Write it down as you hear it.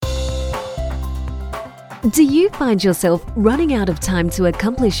Do you find yourself running out of time to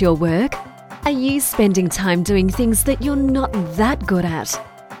accomplish your work? Are you spending time doing things that you're not that good at?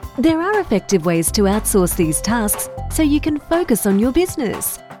 There are effective ways to outsource these tasks so you can focus on your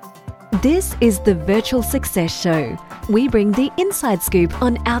business. This is the Virtual Success Show. We bring the inside scoop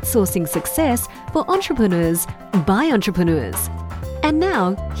on outsourcing success for entrepreneurs by entrepreneurs. And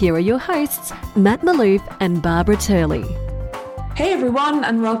now, here are your hosts, Matt Maloof and Barbara Turley. Hey everyone,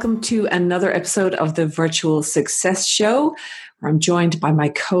 and welcome to another episode of the Virtual Success Show, where I'm joined by my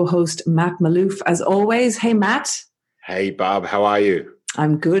co-host, Matt Maloof, as always. Hey, Matt. Hey, Barb. How are you?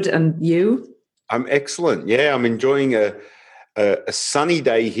 I'm good. And you? I'm excellent. Yeah, I'm enjoying a sunny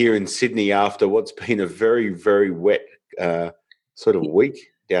day here in Sydney after what's been a very, very wet sort of week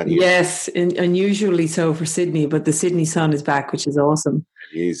down here. Yes, unusually so for Sydney, but the Sydney sun is back, which is awesome.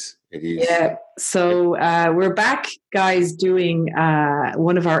 It is. Yeah. So we're back, guys, doing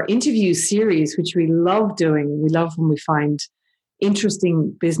one of our interview series, which we love doing. We love when we find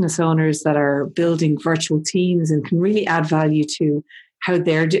interesting business owners that are building virtual teams and can really add value to how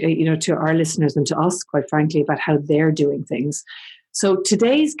they're, to our listeners and to us, quite frankly, about how they're doing things. So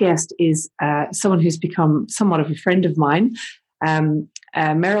today's guest is someone who's become somewhat of a friend of mine,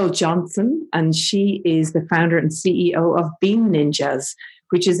 Meryl Johnston, and she is the founder and CEO of Bean Ninjas,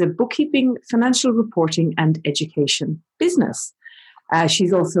 which is a bookkeeping, financial reporting, and education business.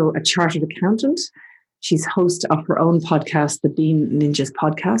 She's also a chartered accountant. She's host of her own podcast, the Bean Ninjas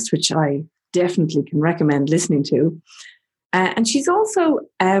podcast, which I definitely can recommend listening to. And she's also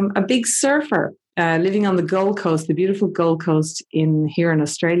a big surfer, living on the Gold Coast, the beautiful Gold Coast here in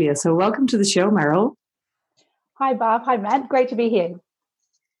Australia. So welcome to the show, Meryl. Hi, Barb. Hi, Matt. Great to be here.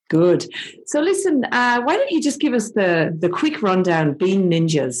 Good. So listen, why don't you just give us the quick rundown, Bean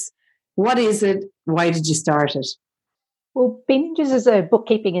Ninjas. What is it? Why did you start it? Well, Bean Ninjas is a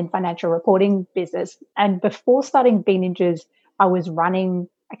bookkeeping and financial reporting business. And before starting Bean Ninjas, I was running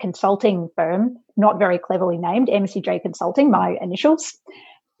a consulting firm, not very cleverly named, MCJ Consulting, my initials.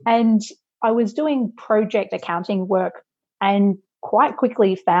 And I was doing project accounting work and quite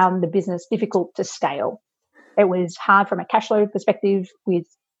quickly found the business difficult to scale. It was hard from a cash flow perspective with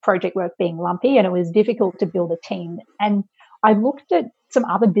project work being lumpy, and it was difficult to build a team. And I looked at some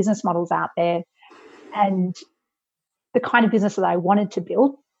other business models out there and the kind of business that I wanted to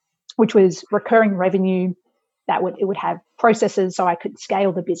build, which was recurring revenue, it would have processes so I could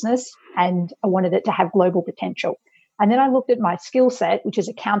scale the business, and I wanted it to have global potential. And then I looked at my skill set, which is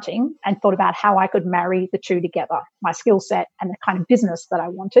accounting, and thought about how I could marry the two together, my skill set and the kind of business that I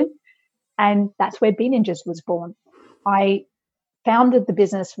wanted. And that's where Bean Ninjas was born. I founded the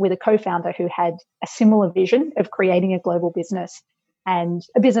business with a co-founder who had a similar vision of creating a global business and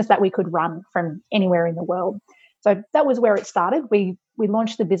a business that we could run from anywhere in the world. So that was where it started. We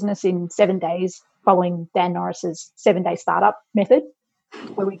launched the business in 7 days following Dan Norris's 7-day startup method,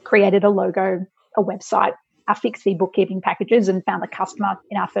 where we created a logo, a website, our fixed fee bookkeeping packages, and found a customer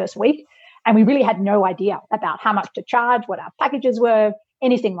in our first week. And we really had no idea about how much to charge, what our packages were,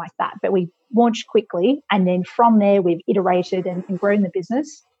 anything like that. But we launched quickly. And then from there, we've iterated and grown the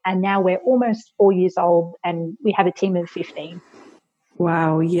business. And now we're almost 4 years old and we have a team of 15.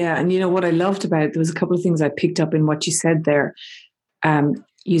 Wow. Yeah. And you know what I loved about it, there was a couple of things I picked up in what you said there.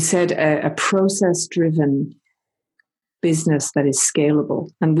 You said a process-driven business that is scalable.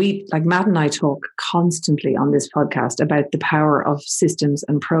 And Matt and I talk constantly on this podcast about the power of systems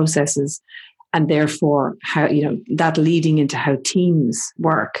and processes, and therefore how, that leading into how teams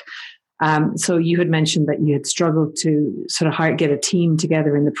work. So you had mentioned that you had struggled to sort of get a team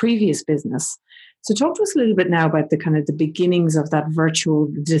together in the previous business. So talk to us a little bit now about the kind of the beginnings of that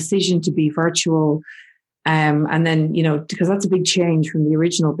decision to be virtual. And then, because that's a big change from the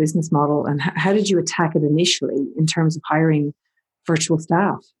original business model. And how did you attack it initially in terms of hiring virtual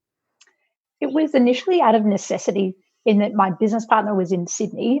staff? It was initially out of necessity, in that my business partner was in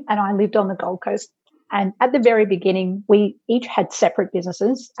Sydney and I lived on the Gold Coast. And at the very beginning, we each had separate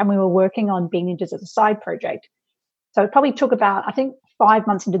businesses and we were working on Bean Ninjas as a side project. So it probably took about, 5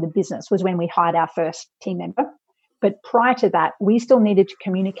 months into the business was when we hired our first team member. But prior to that, we still needed to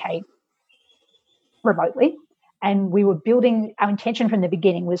communicate remotely. And we were building, our intention from the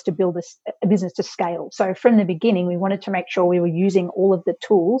beginning was to build a business to scale. So from the beginning, we wanted to make sure we were using all of the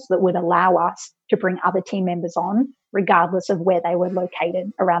tools that would allow us to bring other team members on, regardless of where they were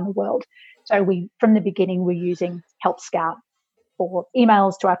located around the world. So from the beginning, we're using Help Scout for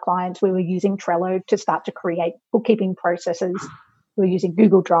emails to our clients. We were using Trello to start to create bookkeeping processes. We were using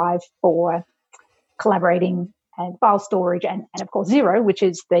Google Drive for collaborating and file storage, and of course Xero, which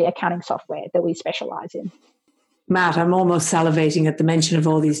is the accounting software that we specialize in. Matt, I'm almost salivating at the mention of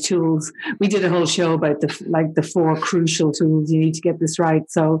all these tools. We did a whole show about the 4 crucial tools you need to get this right.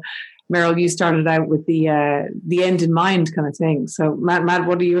 So, Meryl, you started out with the end in mind kind of thing. So, Matt,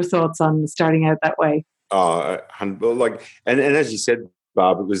 what are your thoughts on starting out that way? And as you said,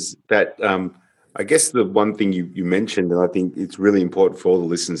 Barb, it was that. I guess the one thing you mentioned, and I think it's really important for all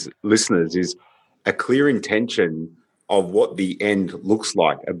the listeners, is a clear intention of what the end looks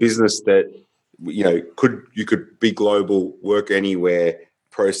like. A business that could be global, work anywhere,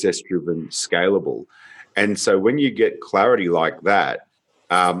 process driven, scalable. And so when you get clarity like that,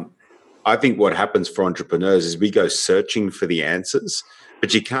 I think what happens for entrepreneurs is we go searching for the answers,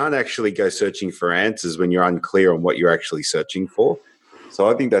 but you can't actually go searching for answers when you're unclear on what you're actually searching for. So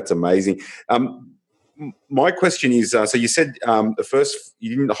I think that's amazing. My question is, so you said you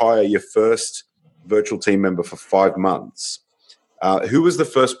didn't hire your first virtual team member for 5 months. Who was the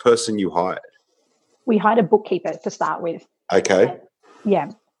first person you hired? We hired a bookkeeper to start with. Okay.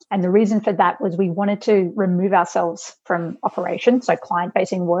 And the reason for that was we wanted to remove ourselves from operations, so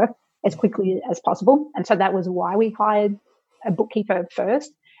client-facing work, as quickly as possible. And so that was why we hired a bookkeeper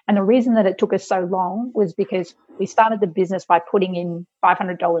first. And the reason that it took us so long was because we started the business by putting in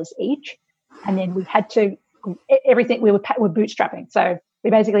 $500 each. And then we had to, everything, we were bootstrapping. So we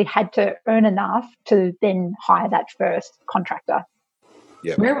basically had to earn enough to then hire that first contractor.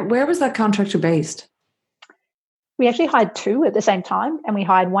 Yeah. Where was that contractor based? We actually hired 2 at the same time, and we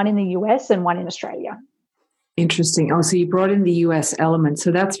hired one in the US and one in Australia. Interesting. Oh, so you brought in the US element.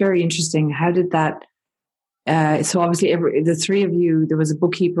 So that's very interesting. How did that? So obviously, the 3 of you, there was a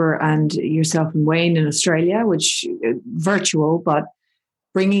bookkeeper and yourself and Wayne in Australia, which virtual, but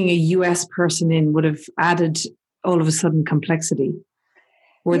bringing a US person in would have added all of a sudden complexity.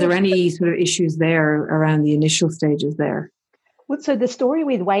 Were there any sort of issues there around the initial stages there? So the story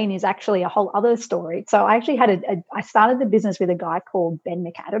with Wayne is actually a whole other story. So I actually I started the business with a guy called Ben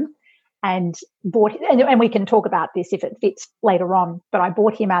McAdam, and we can talk about this if it fits later on, but I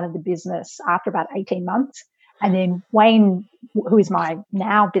bought him out of the business after about 18 months. And then Wayne, who is my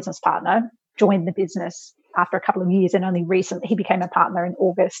now business partner, joined the business after a couple of years, and only recently he became a partner in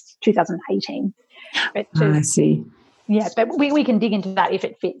August 2018. I see. Yeah, but we can dig into that if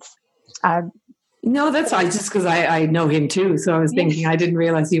it fits. No, that's fine. Just because I know him too, so I was thinking I didn't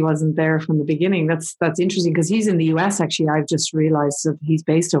realize he wasn't there from the beginning. That's interesting because he's in the US. Actually, I've just realized that he's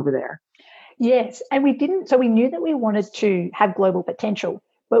based over there. Yes, and we didn't. So we knew that we wanted to have global potential,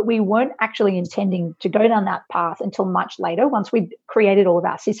 but we weren't actually intending to go down that path until much later. Once we'd created all of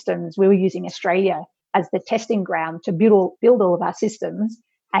our systems, we were using Australia as the testing ground to build all of our systems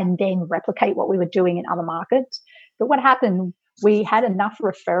and then replicate what we were doing in other markets. But what happened? We had enough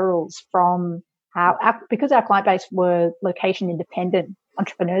referrals from because our client base were location independent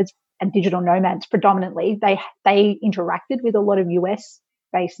entrepreneurs and digital nomads predominantly. They interacted with a lot of US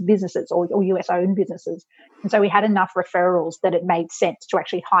based businesses or US owned businesses, and so we had enough referrals that it made sense to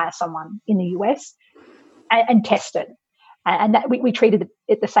actually hire someone in the US and test it. And that we treated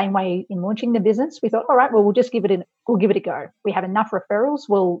it the same way in launching the business. We thought, all right, well, we'll give it a go. We have enough referrals.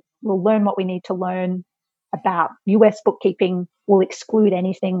 We'll learn what we need to learn about US bookkeeping. We'll exclude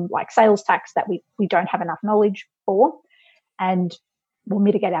anything like sales tax that we don't have enough knowledge for, and we'll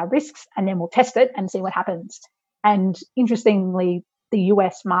mitigate our risks, and then we'll test it and see what happens. And interestingly, the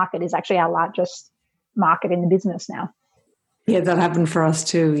US market is actually our largest market in the business now. Yeah, that happened for us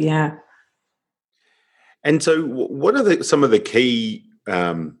too. Yeah. And so what are some of the key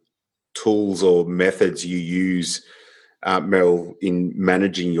tools or methods you use, Meryl, in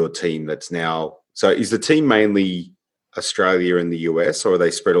managing your team that's now... So is the team mainly Australia and the US, or are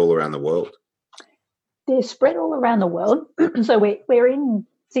they spread all around the world? They're spread all around the world. So we're in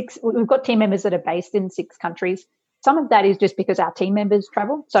 6... We've got team members that are based in 6 countries. Some of that is just because our team members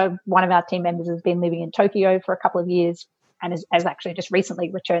travel. So one of our team members has been living in Tokyo for a couple of years and has actually just recently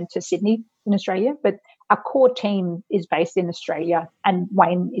returned to Sydney in Australia. But our core team is based in Australia, and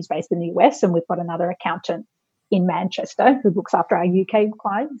Wayne is based in the US, and we've got another accountant in Manchester who looks after our UK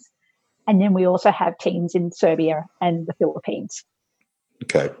clients. And then we also have teams in Serbia and the Philippines.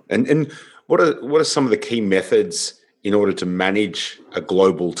 Okay. And what are some of the key methods in order to manage a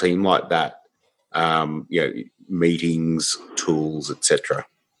global team like that? Meetings, tools, etc.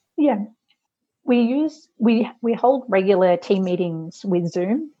 Yeah. We hold regular team meetings with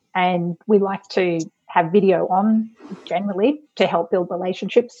Zoom, and we like to have video on generally to help build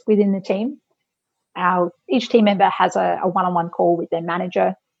relationships within the team. Each team member has a one-on-one call with their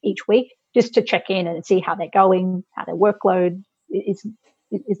manager each week just to check in and see how they're going, how their workload is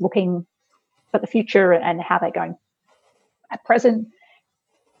looking for the future, and how they're going at present,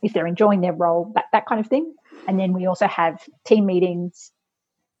 if they're enjoying their role, that kind of thing. And then we also have team meetings.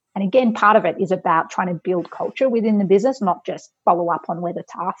 And again, part of it is about trying to build culture within the business, not just follow up on whether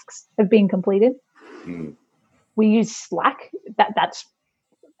tasks have been completed. Mm. We use Slack. That's,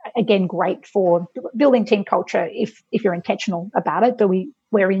 again, great for building team culture if you're intentional about it. But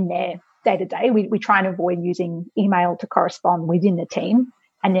we're in there day to day. We try and avoid using email to correspond within the team.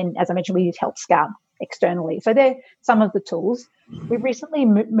 And then, as I mentioned, we use Health Scout externally. So they're some of the tools. We've recently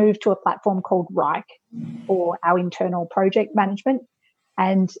moved to a platform called Rike for our internal project management.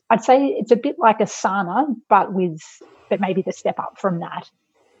 And I'd say it's a bit like Asana, but maybe the step up from that.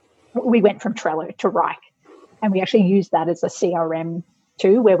 We went from Trello to Rike, and we actually use that as a CRM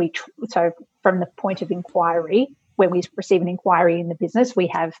too, where so from the point of inquiry, when we receive an inquiry in the business, we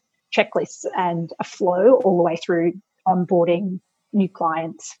have checklists and a flow all the way through onboarding new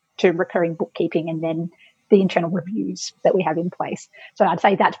clients to recurring bookkeeping and then the internal reviews that we have in place. So I'd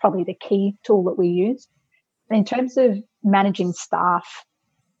say that's probably the key tool that we use. In terms of managing staff,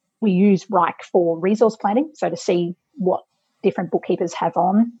 we use Rike for resource planning, so to see what different bookkeepers have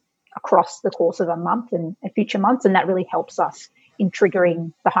on across the course of a month and future months, and that really helps us in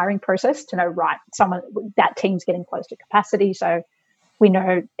triggering the hiring process to know, right, that team's getting close to capacity, so we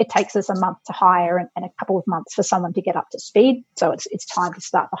know it takes us a month to hire and a couple of months for someone to get up to speed, so it's time to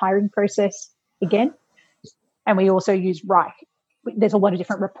start the hiring process again. And we also use Rike. There's a lot of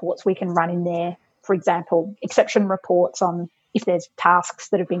different reports we can run in there. For example, exception reports on if there's tasks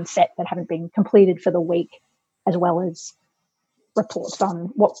that have been set that haven't been completed for the week, as well as reports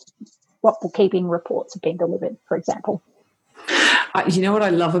on what bookkeeping reports have been delivered, for example. You know what I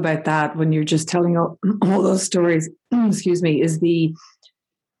love about that when you're just telling all those stories, excuse me, is a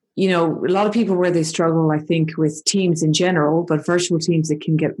lot of people where they struggle, I think, with teams in general, but virtual teams, it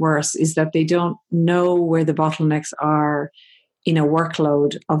can get worse, is that they don't know where the bottlenecks are in a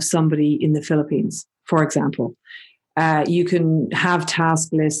workload of somebody in the Philippines, for example. You can have task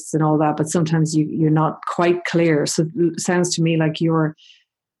lists and all that, but sometimes you're not quite clear. So it sounds to me like you're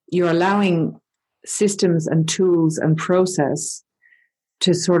allowing systems and tools and process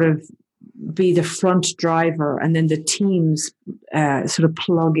to sort of be the front driver, and then the teams sort of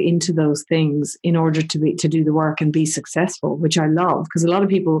plug into those things in order to do the work and be successful, which I love, because a lot of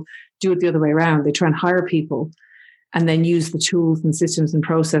people do it the other way around. They try and hire people and then use the tools and systems and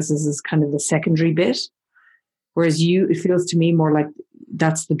processes as kind of the secondary bit. Whereas it feels to me more like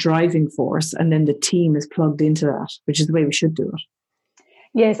that's the driving force, and then the team is plugged into that, which is the way we should do it.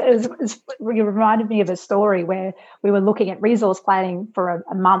 Yes, you reminded me of a story where we were looking at resource planning for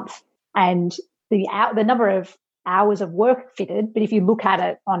a month, and the number of hours of work fitted, but if you look at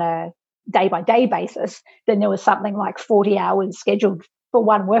it on a day-by-day basis, then there was something like 40 hours scheduled for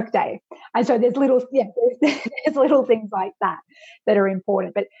one workday. And so there's little things like that are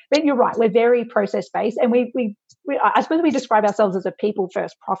important. But you're right, we're very process-based, and we I suppose we describe ourselves as a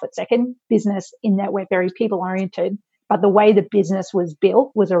people-first, profit-second business in that we're very people-oriented. But the way the business was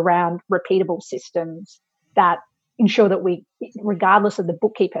built was around repeatable systems that ensure that regardless of the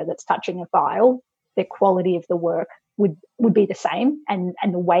bookkeeper that's touching a file, the quality of the work would be the same, and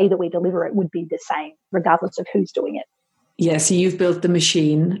the way that we deliver it would be the same, regardless of who's doing it. Yeah, so you've built the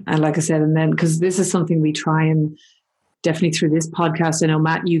machine, and like I said, and then because this is something we try and definitely through this podcast, I know,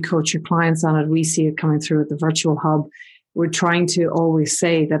 Matt, you coach your clients on it. We see it coming through at the Virtual Hub. We're trying to always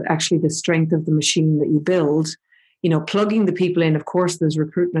say that actually the strength of the machine that you build, plugging the people in, of course, there's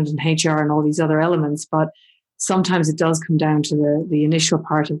recruitment and HR and all these other elements, but sometimes it does come down to the initial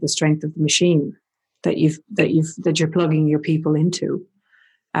part of the strength of the machine that you're plugging your people into.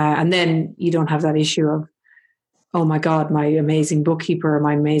 And then you don't have that issue of, oh my God, my amazing bookkeeper or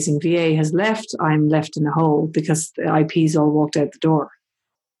my amazing VA has left. I'm left in a hole because the IP's all walked out the door.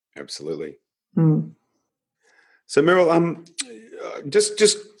 Absolutely. So Meryl,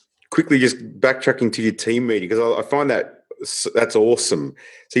 just quickly, just backtracking to your team meeting, because I find that's awesome.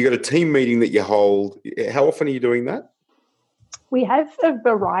 So you got a team meeting that you hold. How often are you doing that? We have a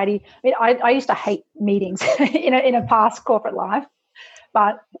variety. I used to hate meetings in a past corporate life,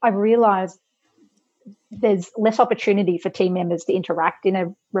 but I've realised there's less opportunity for team members to interact in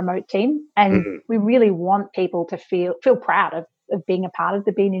a remote team, and we really want people to feel proud of being a part of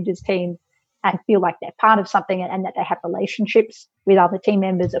the B Ninjas team and feel like they're part of something, and that they have relationships with other team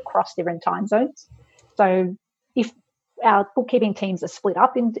members across different time zones. So if our bookkeeping teams are split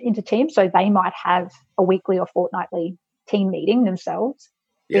up into teams, so they might have a weekly or fortnightly team meeting themselves.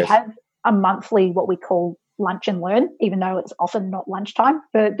 Yes. We have a monthly, what we call lunch and learn, even though it's often not lunchtime,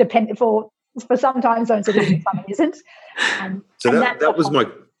 for some time zones it is and some it isn't. So that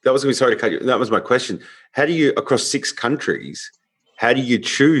was sorry to cut you. That was my question. How do you, across 6 countries, how do you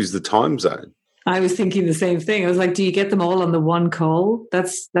choose the time zone? I was thinking the same thing. I was like, do you get them all on the one call?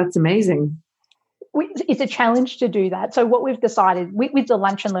 That's amazing. It's a challenge to do that. So what we've decided with the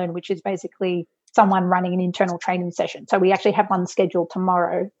Lunch and Learn, which is basically someone running an internal training session. So we actually have one scheduled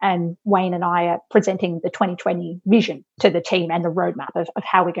tomorrow, and Wayne and I are presenting the 2020 vision to the team and the roadmap of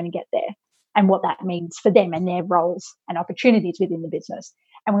how we're going to get there and what that means for them and their roles and opportunities within the business.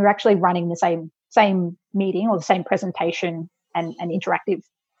 And we're actually running the same meeting or the same presentation and interactive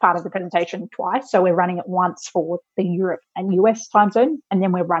part of the presentation twice. So we're running it once for the Europe and US time zone, and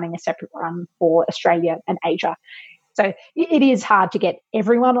then we're running a separate run for Australia and Asia. So it is hard to get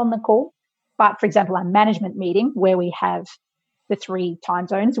everyone on the call. But for example, our management meeting where we have the 3 time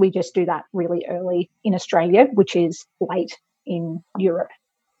zones, we just do that really early in Australia, which is late in Europe.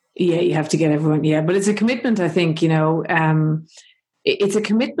 Yeah, you have to get everyone. Yeah, but it's a commitment, I think, it's a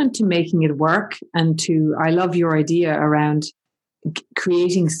commitment to making it work, and I love your idea around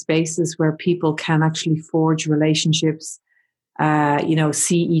creating spaces where people can actually forge relationships,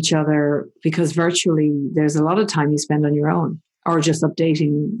 see each other, because virtually there's a lot of time you spend on your own or just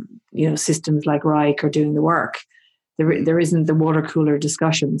updating, systems like Rike or doing the work. There isn't the water cooler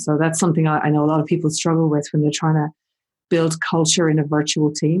discussion. So that's something I know a lot of people struggle with when they're trying to build culture in a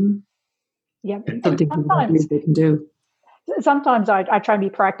virtual team. Yeah, something they can do. Sometimes I try and be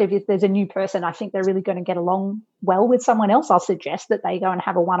proactive. If there's a new person, I think they're really going to get along well with someone else, I'll suggest that they go and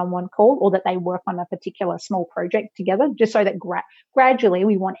have a one-on-one call, or that they work on a particular small project together, just so that gradually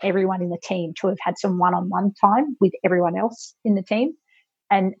we want everyone in the team to have had some one-on-one time with everyone else in the team.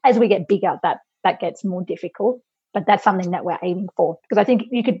 And as we get bigger, that gets more difficult, but that's something that we're aiming for, because I think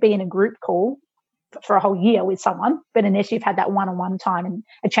you could be in a group call for a whole year with someone, but unless you've had that one-on-one time and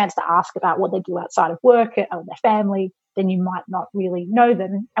a chance to ask about what they do outside of work or their family, then you might not really know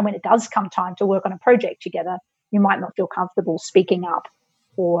them. And when it does come time to work on a project together, you might not feel comfortable speaking up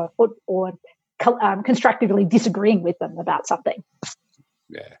or constructively disagreeing with them about something.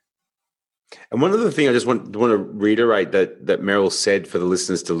 Yeah. And one other thing I just want to reiterate that Meryl said for the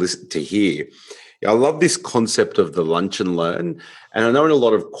listeners to hear. I love this concept of the lunch and learn. And I know in a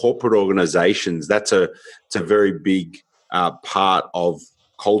lot of corporate organizations, it's a very big part of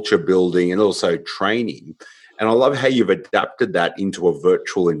culture building and also training. And I love how you've adapted that into a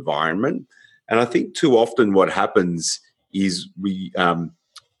virtual environment. And I think too often what happens is we,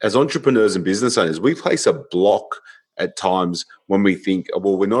 as entrepreneurs and business owners, we place a block at times when we think,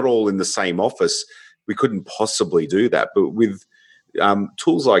 well, we're not all in the same office. We couldn't possibly do that. But with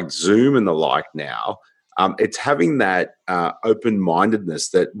tools like Zoom and the like now, it's having that open-mindedness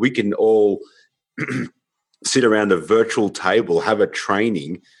that we can all sit around a virtual table, have a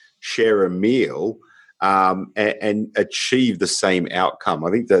training, share a meal, and achieve the same outcome. I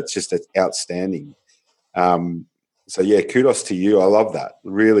think that's just outstanding. So, yeah, kudos to you. I love that.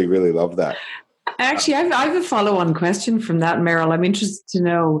 Really, really love that. Actually, I have a follow-on question from that, Meryl. I'm interested to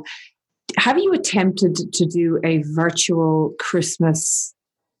know, have you attempted to do a virtual Christmas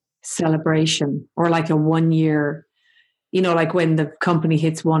celebration, or like a 1 year, like when the company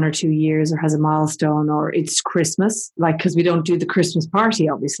hits 1 or 2 years or has a milestone, or it's Christmas, like, because we don't do the Christmas party,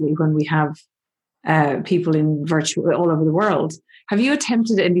 obviously, when we have people in virtual all over the world. Have you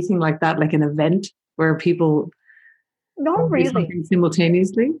attempted anything like that, like an event where people not really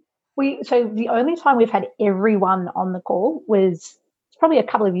simultaneously? So the only time we've had everyone on the call was probably a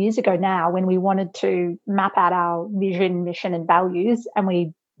couple of years ago now, when we wanted to map out our vision, mission, and values, and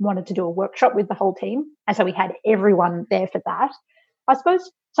we wanted to do a workshop with the whole team. And so we had everyone there for that. I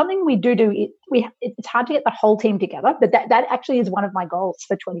suppose something we do it's hard to get the whole team together, but that actually is one of my goals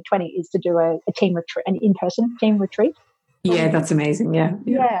for 2020, is to do a team retreat, an in-person team retreat. Yeah, that's amazing.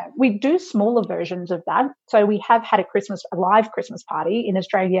 Yeah. We do smaller versions of that. So we have had a live Christmas party in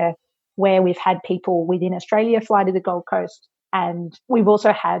Australia, where we've had people within Australia fly to the Gold Coast. And we've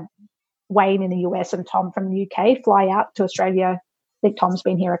also had Wayne in the US and Tom from the UK fly out to Australia. I think Tom's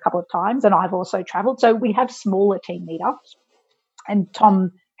been here a couple of times, and I've also travelled. So we have smaller team meetups. And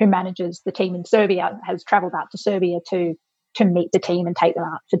Tom, who manages the team in Serbia, has travelled out to Serbia to meet the team and take them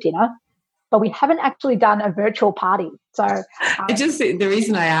out for dinner. But we haven't actually done a virtual party. So the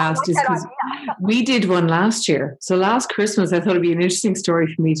reason I asked is because we did one last year. So last Christmas, I thought it'd be an interesting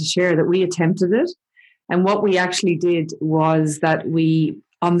story for me to share that we attempted it. And what we actually did was that we,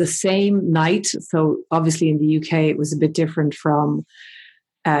 on the same night, so obviously in the UK it was a bit different from,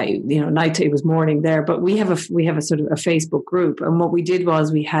 night, it was morning there, but we have a sort of a Facebook group. And what we did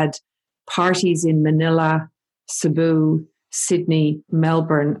was we had parties in Manila, Cebu, Sydney,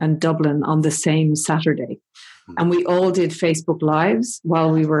 Melbourne, and Dublin on the same Saturday. And we all did Facebook Lives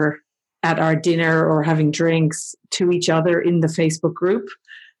while we were at our dinner or having drinks to each other in the Facebook group.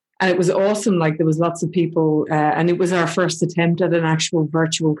 And it was awesome. Like there was lots of people, and it was our first attempt at an actual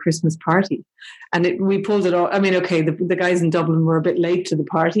virtual Christmas party. And we pulled it off. I mean, okay, the guys in Dublin were a bit late to the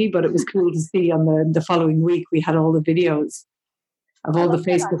party, but it was cool to see on the following week we had all the videos of all the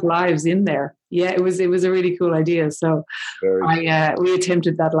Facebook Lives in there. Yeah, it was a really cool idea. So we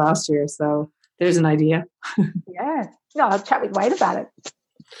attempted that last year. So there's an idea. Yeah. No, I'll chat with Wade about it.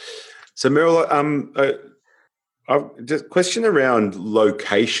 So Meryl, I've just question around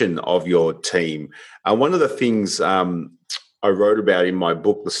location of your team. One of the things I wrote about in my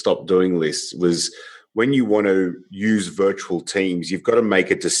book, The Stop Doing List, was when you want to use virtual teams, you've got to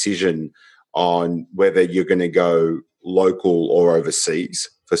make a decision on whether you're going to go local or overseas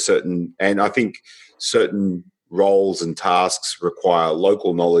for certain. And I think certain roles and tasks require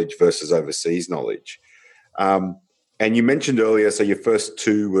local knowledge versus overseas knowledge. And you mentioned earlier, so your first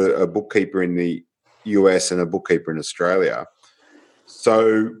two were a bookkeeper in the US and a bookkeeper in Australia.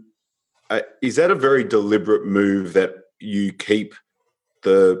 So is that a very deliberate move that you keep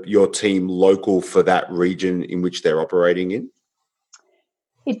your team local for that region in which they're operating in?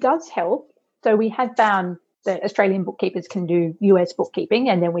 It does help. So we have found that Australian bookkeepers can do US bookkeeping,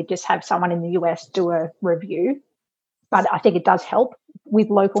 and then we just have someone in the US do a review. But I think it does help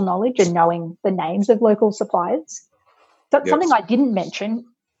with local knowledge and knowing the names of local suppliers. That's something I didn't mention.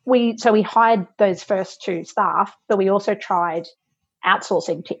 We hired those first two staff, but we also tried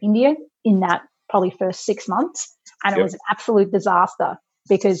outsourcing to India in that probably first 6 months, and it was an absolute disaster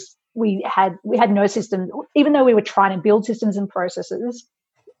because we had no system. Even though we were trying to build systems and processes,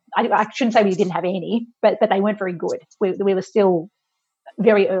 I shouldn't say we didn't have any, but they weren't very good. We were still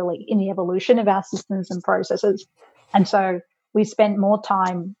very early in the evolution of our systems and processes, and so we spent more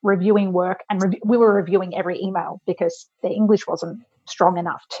time reviewing work, and we were reviewing every email because the English wasn't strong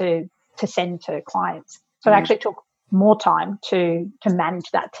enough to send to clients. So it actually took more time to manage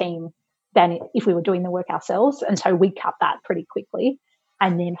that team than if we were doing the work ourselves. And so we cut that pretty quickly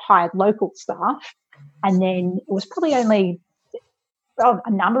and then hired local staff. And then it was probably only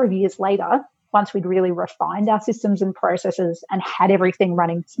a number of years later, once we'd really refined our systems and processes and had everything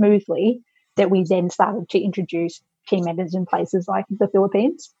running smoothly, that we then started to introduce team members in places like the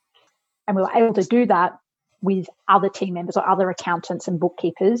Philippines. And we were able to do that with other team members or other accountants and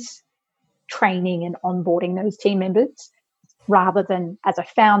bookkeepers, training and onboarding those team members, rather than as a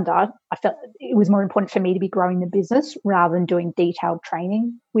founder, I felt it was more important for me to be growing the business rather than doing detailed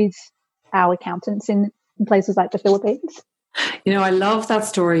training with our accountants in places like the Philippines. You know, I love that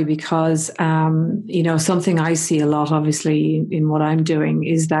story because, something I see a lot, obviously, in what I'm doing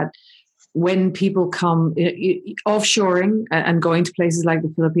is that when people come offshoring and going to places like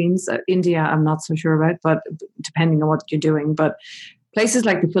the Philippines, India, I'm not so sure about, but depending on what you're doing, but places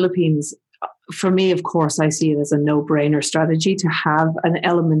like the Philippines, for me, of course, I see it as a no-brainer strategy to have an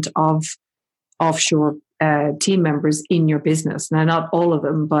element of offshore team members in your business. Now, not all of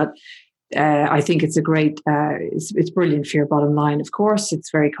them, but I think it's a great, it's brilliant for your bottom line. Of course,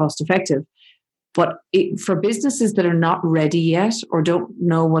 it's very cost effective. But for businesses that are not ready yet or don't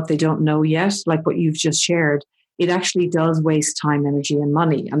know what they don't know yet, like what you've just shared, it actually does waste time, energy, and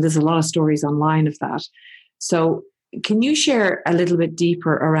money. And there's a lot of stories online of that. So can you share a little bit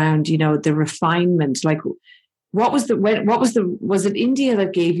deeper around, the refinement? Like, was it India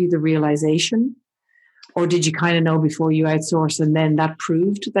that gave you the realization? Or did you kind of know before you outsourced and then that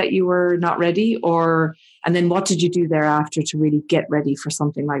proved that you were not ready? And then what did you do thereafter to really get ready for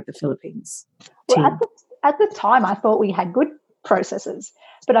something like the Philippines? Well, at the time, I thought we had good processes,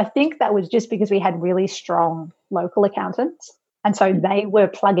 but I think that was just because we had really strong local accountants. And so they were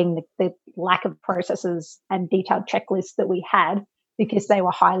plugging the lack of processes and detailed checklists that we had because they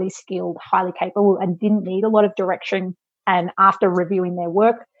were highly skilled, highly capable, and didn't need a lot of direction. And after reviewing their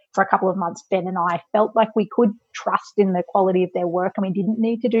work for a couple of months, Ben and I felt like we could trust in the quality of their work and we didn't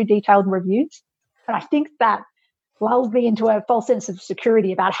need to do detailed reviews. And I think that lulled me into a false sense of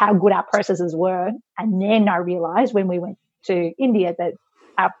security about how good our processes were. And then I realized when we went to India that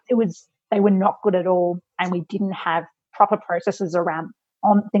they were not good at all, and we didn't have proper processes around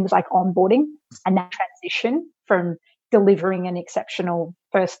on things like onboarding and that transition from delivering an exceptional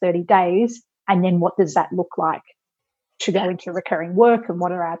first 30 days. And then what does that look like to go into recurring work and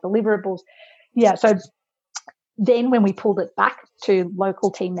what are our deliverables? Yeah. So then when we pulled it back to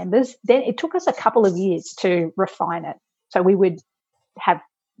local team members, then it took us a couple of years to refine it. So we would have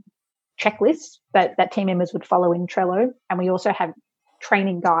checklists that team members would follow in Trello. And we also have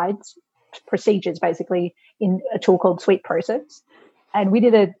training guides, procedures, basically, in a tool called Suite Process. And we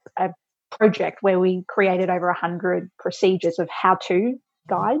did a project where we created over 100 procedures of how-to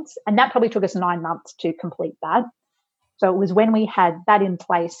guides. And that probably took us 9 months to complete that. So it was when we had that in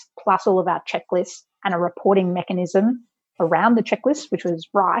place, plus all of our checklists and a reporting mechanism around the checklist, which was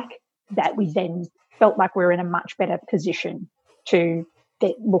right, that we then felt like we were in a much better position to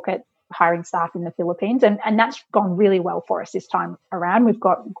look at hiring staff in the Philippines. And that's gone really well for us this time around. We've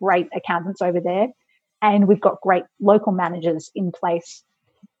got great accountants over there, and we've got great local managers in place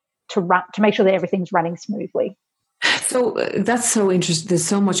to make sure that everything's running smoothly. So that's so interesting. There's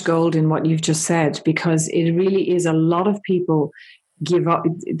so much gold in what you've just said, because it really is, a lot of people give up.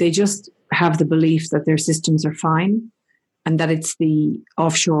 They just have the belief that their systems are fine and that it's the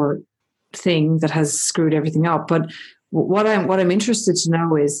offshore thing that has screwed everything up. But what I'm interested to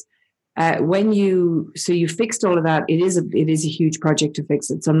know is, when you fixed all of that, it is a huge project to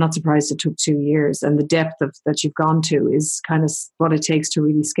fix it. So I'm not surprised it took 2 years, and the depth that you've gone to is kind of what it takes to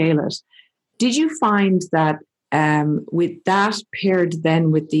really scale it. Did you find that with that paired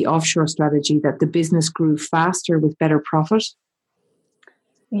then with the offshore strategy, that the business grew faster with better profit?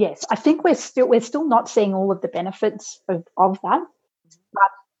 Yes, I think we're still not seeing all of the benefits of that.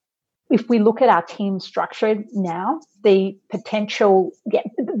 But if we look at our team structure now, the potential,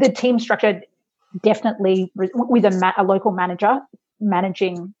 the team structure definitely with a local manager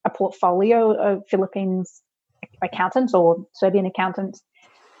managing a portfolio of Philippines accountants or Serbian accountants,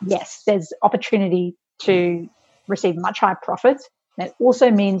 yes, there's opportunity to receive much higher profits. And it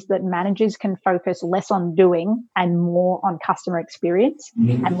also means that managers can focus less on doing and more on customer experience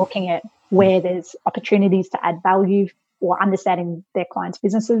and looking at where there's opportunities to add value or understanding their clients'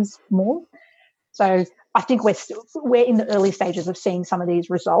 businesses more. So I think we're in the early stages of seeing some of these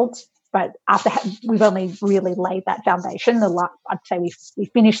results, but we've only really laid that foundation. I'd say we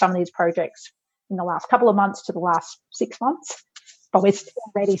finished some of these projects in the last couple of months to the last 6 months, but we're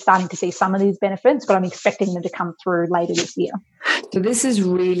already starting to see some of these benefits, but I'm expecting them to come through later this year. So this is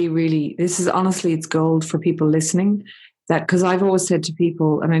really, honestly, it's gold for people listening, that, because I've always said to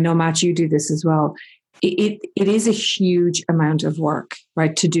people, and I know, Matt, you do this as well, it is a huge amount of work,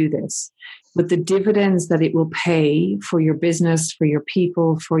 right, to do this. But the dividends that it will pay for your business, for your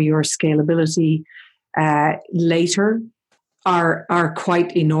people, for your scalability later are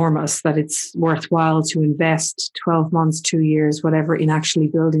quite enormous, that it's worthwhile to invest 12 months, 2 years, whatever, in actually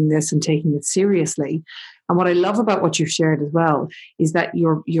building this and taking it seriously. And what I love about what you've shared as well is that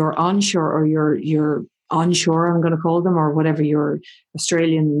your onshore or your onshore, I'm going to call them, or whatever, your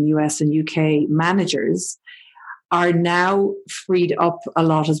Australian, US and UK managers are now freed up a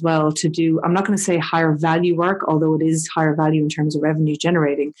lot as well to do, I'm not going to say higher value work, although it is higher value in terms of revenue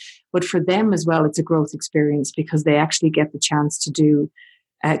generating, but for them as well, it's a growth experience because they actually get the chance to do,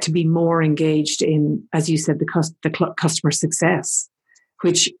 to be more engaged in, as you said, the customer success,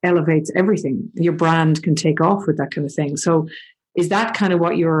 which elevates everything. Your brand can take off with that kind of thing. So is that kind of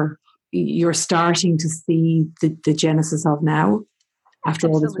what you're starting to see the genesis of now after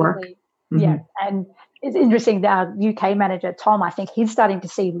all this work? Mm-hmm. Yeah. And it's interesting that our UK manager, Tom, I think he's starting to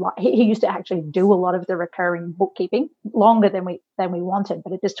see, he used to actually do a lot of the recurring bookkeeping longer than we wanted,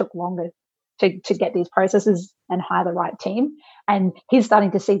 but it just took longer to get these processes and hire the right team. And he's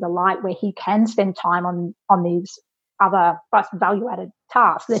starting to see the light where he can spend time on these other value-added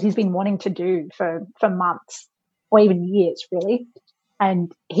tasks that he's been wanting to do for months or even years, really.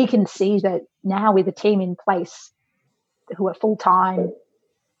 And he can see that now with a team in place who are full-time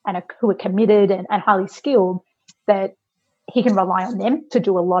and who are committed and highly skilled, that he can rely on them to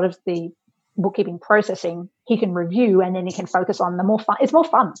do a lot of the bookkeeping processing. He can review, and then he can focus on the more fun. It's more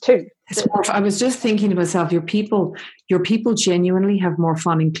fun too. I was just thinking to myself, your people genuinely have more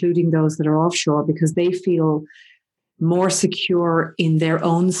fun, including those that are offshore, because they feel more secure in their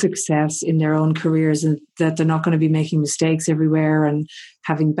own success, in their own careers, and that they're not going to be making mistakes everywhere and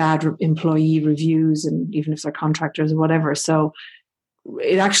having bad employee reviews, and even if they're contractors or whatever. So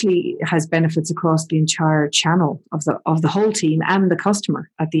it actually has benefits across the entire channel of the whole team and the customer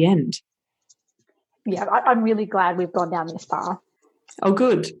at the end. Yeah, I'm really glad we've gone down this path. Oh,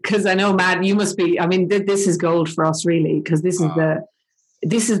 good, because I know, Matt, you must be. I mean, this is gold for us, really, because this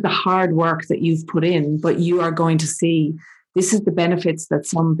is the hard work that you've put in, but you are going to see this is the benefits that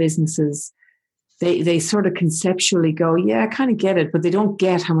some businesses they sort of conceptually go, yeah, I kind of get it, but they don't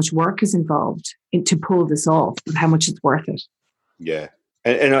get how much work is involved to pull this off and how much it's worth it. Yeah.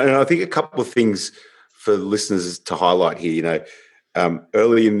 And I think a couple of things for listeners to highlight here,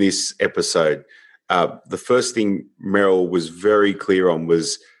 early in this episode, the first thing Meryl was very clear on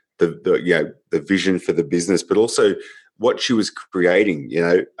was the vision for the business, but also what she was creating,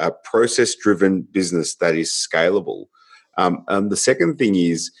 a process-driven business that is scalable. And the second thing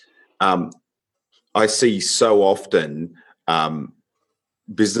is I see so often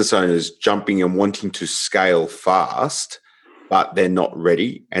business owners jumping and wanting to scale fast, but they're not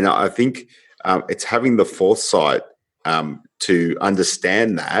ready. And I think it's having the foresight to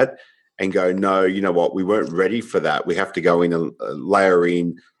understand that and go, no, you know what, we weren't ready for that. We have to go in and layer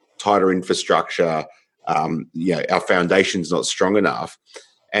in tighter infrastructure. Our foundation's not strong enough.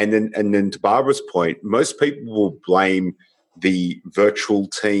 And then to Barbara's point, most people will blame the virtual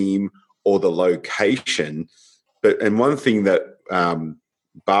team or the location. And one thing that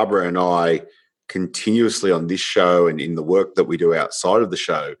Barbara and I continuously on this show and in the work that we do outside of the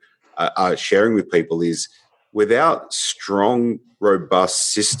show are sharing with people is, without strong,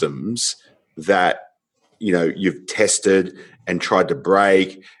 robust systems that, you've tested and tried to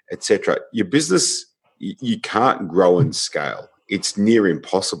break, etc., your business, you can't grow and scale. It's near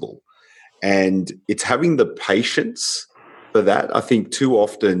impossible. And it's having the patience for that. I think too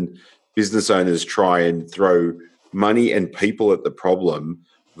often business owners try and throw money and people at the problem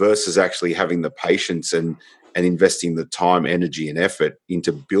versus actually having the patience and investing the time, energy, and effort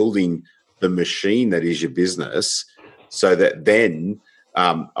into building the machine that is your business, so that then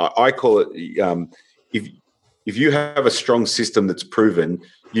I call it, if you have a strong system that's proven,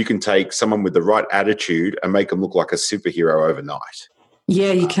 you can take someone with the right attitude and make them look like a superhero overnight.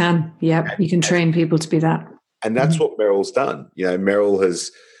 Yeah, you can. Yeah, you can train people to be that. And that's what Meryl's done. Meryl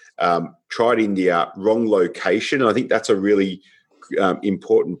has tried India, wrong location. I think that's a really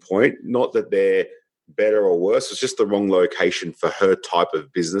important point. Not that they're better or worse. It's just the wrong location for her type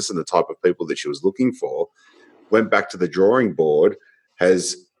of business and the type of people that she was looking for. Went back to the drawing board,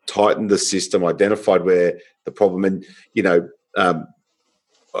 has tightened the system, identified where the problem, and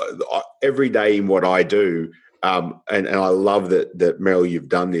every day in what I do, and I love that Meryl, you've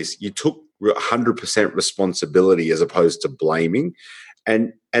done this. You took 100% responsibility as opposed to blaming,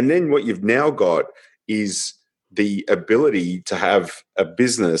 and then what you've now got is the ability to have a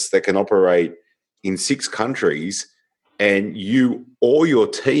business that can operate in 6 countries, and you or your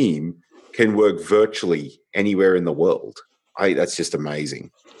team can work virtually anywhere in the world. That's just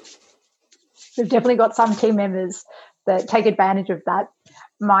amazing. We've definitely got some team members that take advantage of that.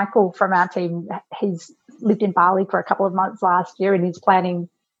 Michael from our team, he's lived in Bali for a couple of months last year, and he's planning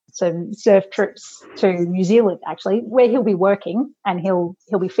some surf trips to New Zealand, actually, where he'll be working, and he'll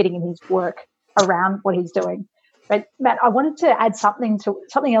be fitting in his work around what he's doing. But Matt, I wanted to add something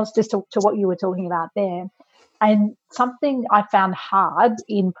else just to what you were talking about there. And something I found hard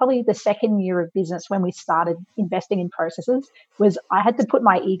in probably the second year of business when we started investing in processes was I had to put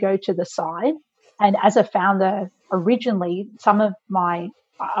my ego to the side. And as a founder, originally,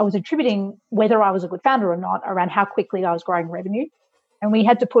 I was attributing whether I was a good founder or not around how quickly I was growing revenue. And we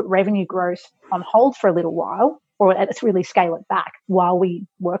had to put revenue growth on hold for a little while, or let's really scale it back while we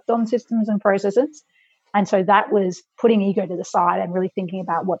worked on systems and processes. And so that was putting ego to the side and really thinking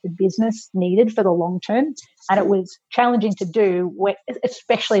about what the business needed for the long term. And it was challenging to do,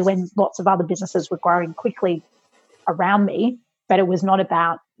 especially when lots of other businesses were growing quickly around me. But it was not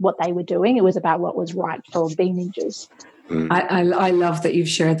about what they were doing. It was about what was right for Bean Ninjas. I love that you've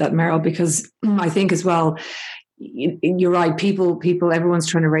shared that, Meryl, because I think as well, you're right. People, everyone's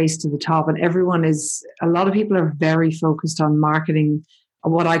trying to race to the top, and a lot of people are very focused on marketing,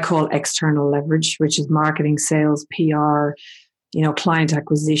 what I call external leverage, which is marketing, sales, PR, client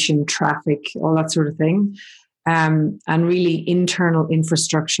acquisition, traffic, all that sort of thing. And really internal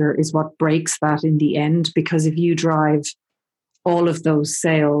infrastructure is what breaks that in the end, because if you drive all of those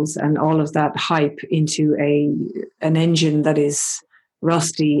sales and all of that hype into an engine that is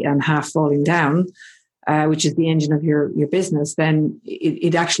rusty and half falling down, which is the engine of your business, then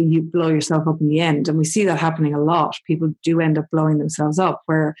it actually, you blow yourself up in the end. And we see that happening a lot. People do end up blowing themselves up,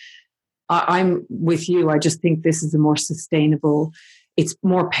 where I'm with you. I just think this is a more sustainable, it's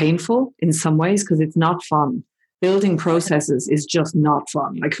more painful in some ways because it's not fun. Building processes is just not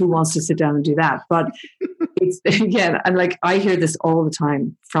fun. Like, who wants to sit down and do that? But it's, again, and like I hear this all the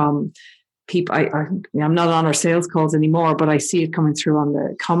time from people. I'm not on our sales calls anymore, but I see it coming through on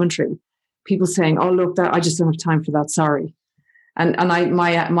the commentary. People saying, "Oh, look, I just don't have time for that. Sorry." And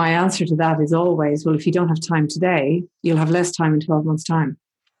my answer to that is always, well, if you don't have time today, you'll have less time in 12 months' time,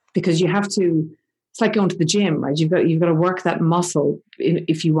 because you have to. It's like going to the gym, right? You've got to work that muscle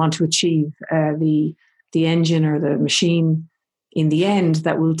if you want to achieve the engine or the machine in the end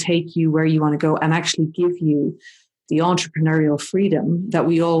that will take you where you want to go and actually give you the entrepreneurial freedom that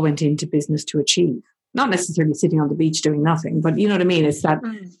we all went into business to achieve. Not necessarily sitting on the beach doing nothing, but you know what I mean? It's that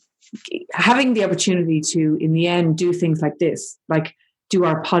having the opportunity to, in the end, do things like this, like do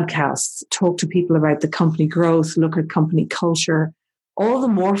our podcasts, talk to people about the company growth, look at company culture, all the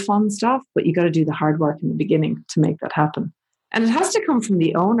more fun stuff, but you got to do the hard work in the beginning to make that happen. And it has to come from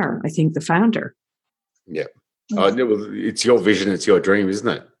the owner, I think, the founder. Yeah. It's your vision, it's your dream, isn't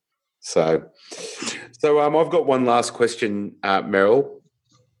it? So I've got one last question, Meryl.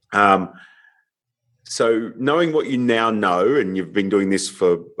 So knowing what you now know, and you've been doing this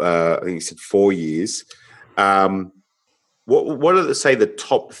for, I think you said 4 years, what are the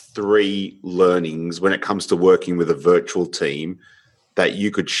top 3 learnings when it comes to working with a virtual team that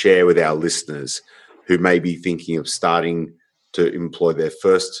you could share with our listeners who may be thinking of starting to employ their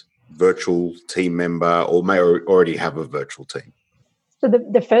first virtual team member or may already have a virtual team? So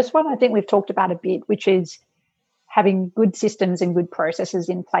the first one I think we've talked about a bit, which is having good systems and good processes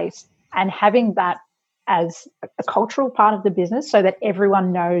in place and having that as a cultural part of the business so that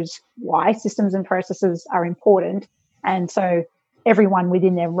everyone knows why systems and processes are important. And so everyone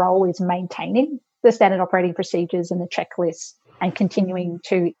within their role is maintaining the standard operating procedures and the checklists and continuing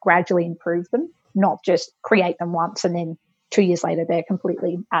to gradually improve them, not just create them once and then 2 years later they're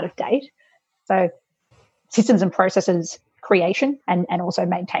completely out of date. So systems and processes creation and also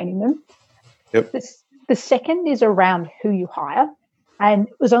maintaining them. Yep. The second is around who you hire. And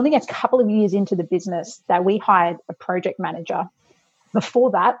it was only a couple of years into the business that we hired a project manager. Before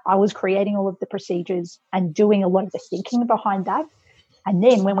that, I was creating all of the procedures and doing a lot of the thinking behind that. And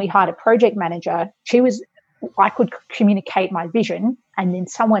then when we hired a project manager, I could communicate my vision, and then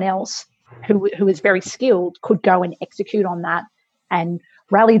someone else who is very skilled could go and execute on that and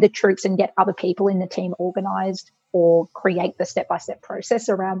rally the troops and get other people in the team organized or create the step-by-step process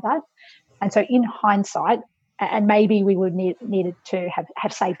around that. And so in hindsight, and maybe we would needed to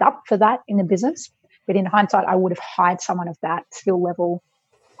have saved up for that in the business, but in hindsight, I would have hired someone of that skill level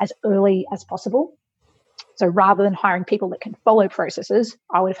as early as possible. So rather than hiring people that can follow processes,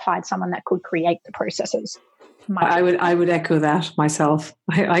 I would have hired someone that could create the processes. I would echo that myself.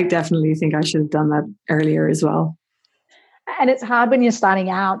 I definitely think I should have done that earlier as well. And it's hard when you're starting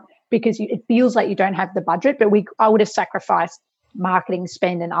out because it feels like you don't have the budget, but I would have sacrificed marketing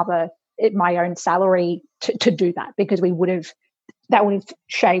spend and my own salary to do that, because that would have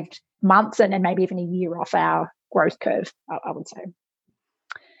shaved months and maybe even a year off our growth curve, I would say.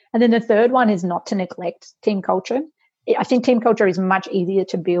 And then the third one is not to neglect team culture. I think team culture is much easier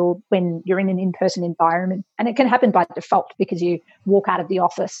to build when you're in an in-person environment, and it can happen by default because you walk out of the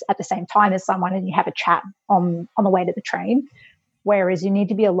office at the same time as someone and you have a chat on the way to the train, whereas you need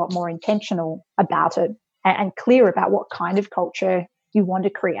to be a lot more intentional about it and clear about what kind of culture you want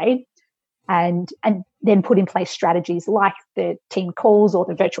to create, and then put in place strategies like the team calls or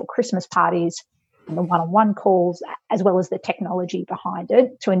the virtual Christmas parties and the one-on-one calls, as well as the technology behind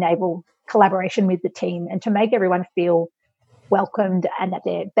it to enable collaboration with the team and to make everyone feel welcomed and that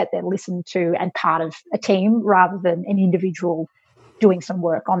they're listened to and part of a team rather than an individual doing some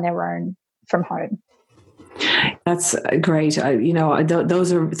work on their own from home. That's great.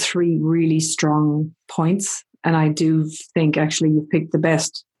 Those are 3 really strong points, and I do think actually you picked the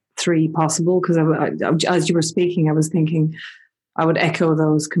best 3 possible, because as you were speaking, I was thinking I would echo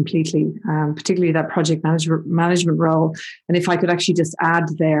those completely, particularly that project management role. And if I could actually just add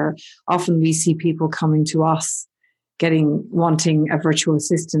there, often we see people coming to us wanting a virtual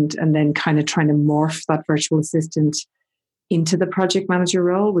assistant and then kind of trying to morph that virtual assistant into the project manager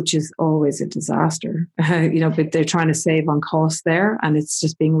role, which is always a disaster. But they're trying to save on costs there, and it's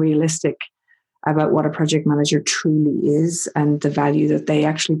just being realistic about what a project manager truly is and the value that they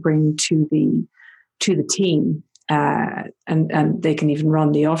actually bring to the team. And they can even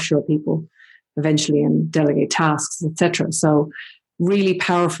run the offshore people eventually and delegate tasks, etc. So really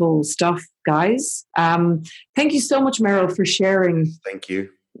powerful stuff, guys. Thank you so much, Meryl, for sharing. Thank you.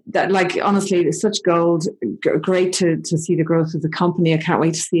 That, honestly, it's such gold. Great to see the growth of the company. I can't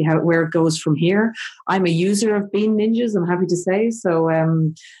wait to see where it goes from here. I'm a user of Bean Ninjas, I'm happy to say. So,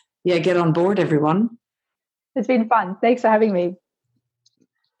 get on board, everyone. It's been fun. Thanks for having me.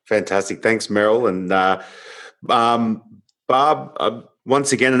 Fantastic. Thanks, Meryl. And Barb,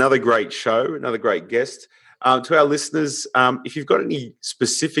 once again, another great show, another great guest. To our listeners, if you've got any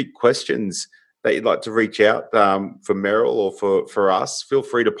specific questions that you'd like to reach out for Meryl or for us, feel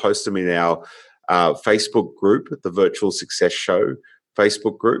free to post them in our Facebook group, the Virtual Success Show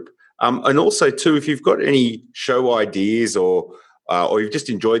Facebook group. And also, too, if you've got any show ideas or you've just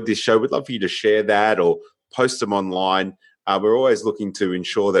enjoyed this show, we'd love for you to share that or post them online. We're always looking to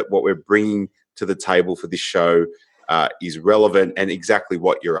ensure that what we're bringing to the table for this show is relevant and exactly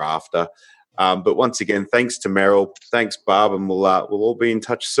what you're after. But once again, thanks to Meryl, thanks Barb, and we'll all be in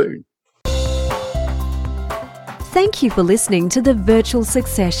touch soon. Thank you for listening to the Virtual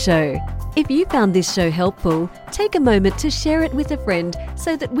Success Show. If you found this show helpful, take a moment to share it with a friend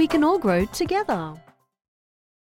so that we can all grow together.